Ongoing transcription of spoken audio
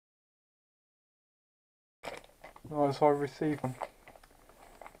Right, so I received a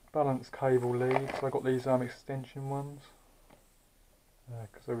balance cable lead, so I got these extension ones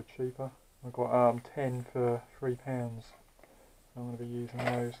because they were cheaper. I got 10 for £3, so I'm going to be using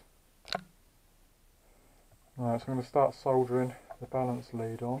those. Right, so I'm going to start soldering the balance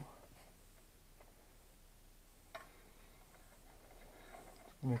lead on.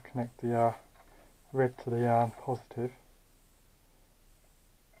 I'm going to connect the red to the positive.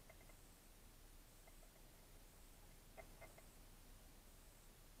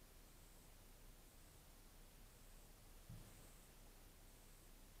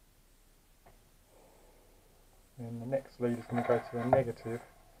 And the next lead is going to go to the negative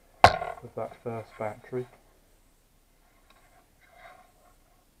of that first battery.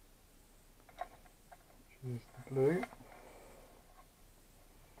 Choose the blue.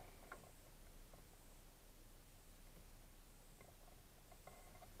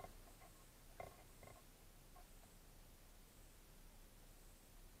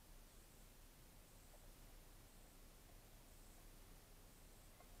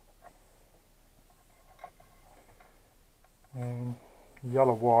 And the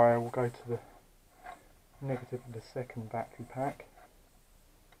yellow wire will go to the negative of the second battery pack.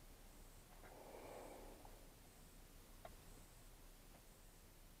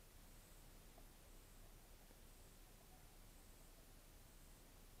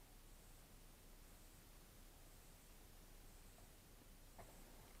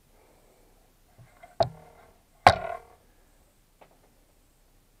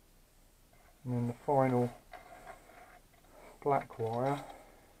 And then the final black wire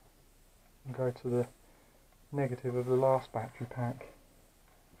will go to the negative of the last battery pack.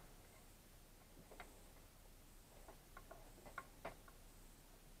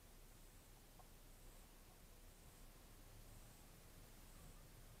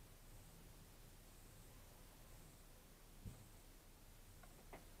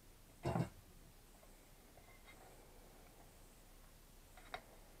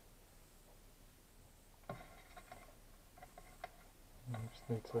 I just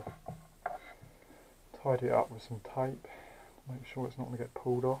need to tidy it up with some tape to make sure it's not going to get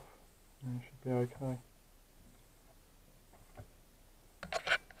pulled off, and it should be okay.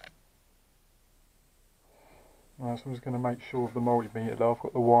 Right, so I'm just going to make sure of the multimeter that I've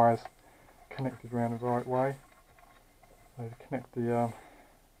got the wires connected around the right way. So to connect the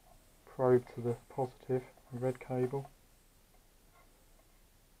probe to the positive, the red cable.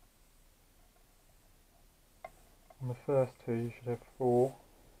 On the first two you should have 4,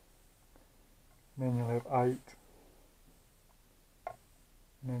 and then you'll have 8,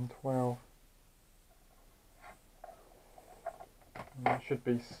 and then 12. And that should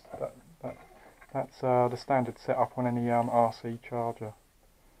be that's the standard setup on any RC charger.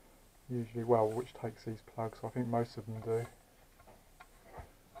 Usually, well, which takes these plugs. I think most of them do.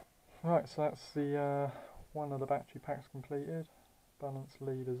 Right, so that's the one of the battery packs completed. Balance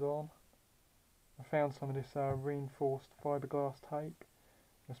leaders on. I found some of this reinforced fiberglass tape.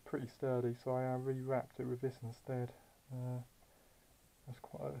 It's pretty sturdy, so I re-wrapped it with this instead.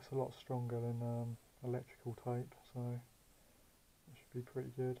 It's a lot stronger than electrical tape, so it should be pretty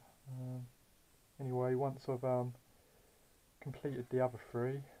good. Anyway, once I've completed the other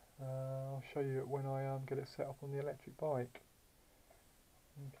 3, I'll show you it when I get it set up on the electric bike.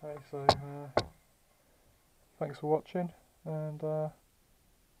 Okay, so thanks for watching, and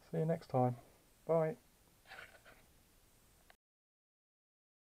see you next time. Bye.